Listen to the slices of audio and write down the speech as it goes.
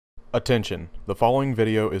Attention, the following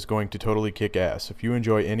video is going to totally kick ass. If you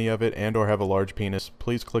enjoy any of it and or have a large penis,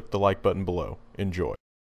 please click the like button below. Enjoy.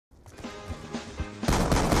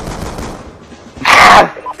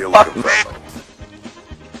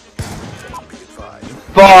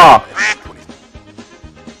 Fuck!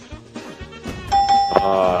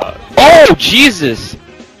 Oh, Jesus!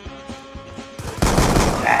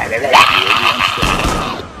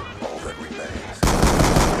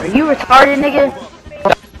 Are you retarded, nigga?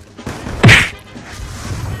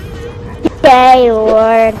 Okay,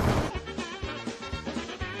 Lord.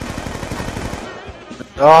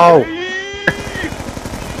 Oh!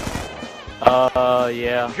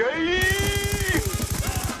 Yeah.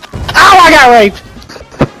 Ow, I got raped!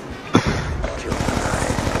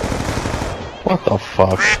 What the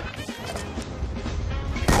fuck?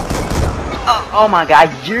 Oh my god,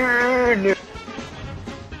 you're new.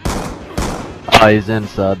 Oh, he's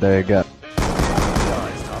inside, there you go.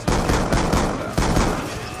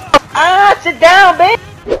 Ah, sit down, bitch!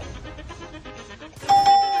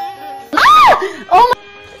 Ah! Oh my...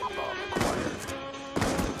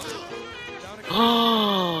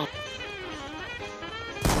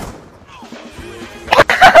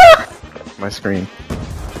 My screen.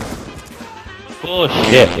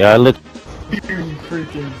 Bullshit, yeah, I look.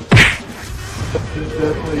 Freaking.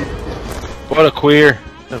 What a queer.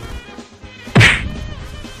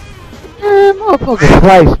 Man, motherfucker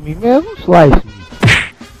slice me, man. Who sliced me?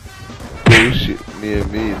 Bullshit, me,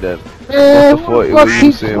 that. Man, What the fuck motherfucker you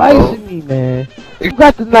keep saying, slicing me, man. Who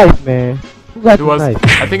got the knife, man? Who got the knife?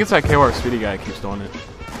 I think it's that KOR Speedy guy that keeps doing it.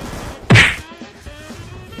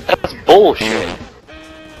 That's bullshit.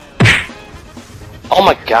 Oh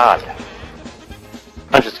my god.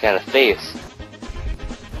 Punch this guy in the face.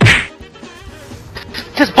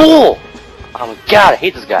 This bull! Oh my god, I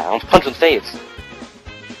hate this guy. I want to punch him in the face.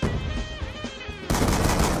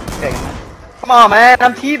 Come on, man,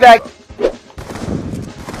 I'm teabag.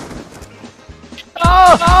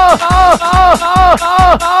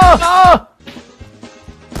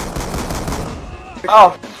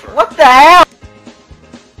 Oh, what the hell?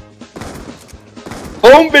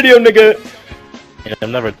 Home video, nigga! Yeah, I've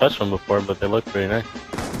never touched them before, but they look pretty nice.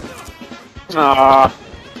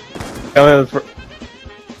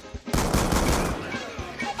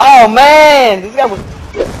 Oh man, this guy was.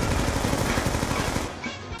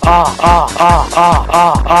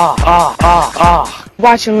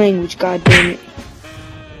 Watch your language, goddammit.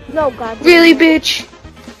 No, God. Really, bitch?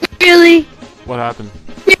 Really? What happened?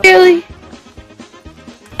 Really?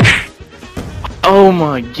 Oh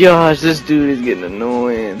my gosh, this dude is getting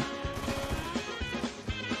annoying.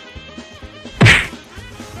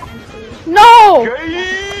 No!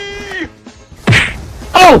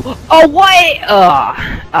 Oh! Oh, what?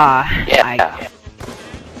 Yeah.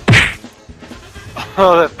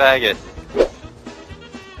 Oh, that faggot.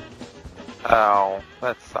 Ow,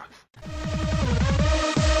 that sucks.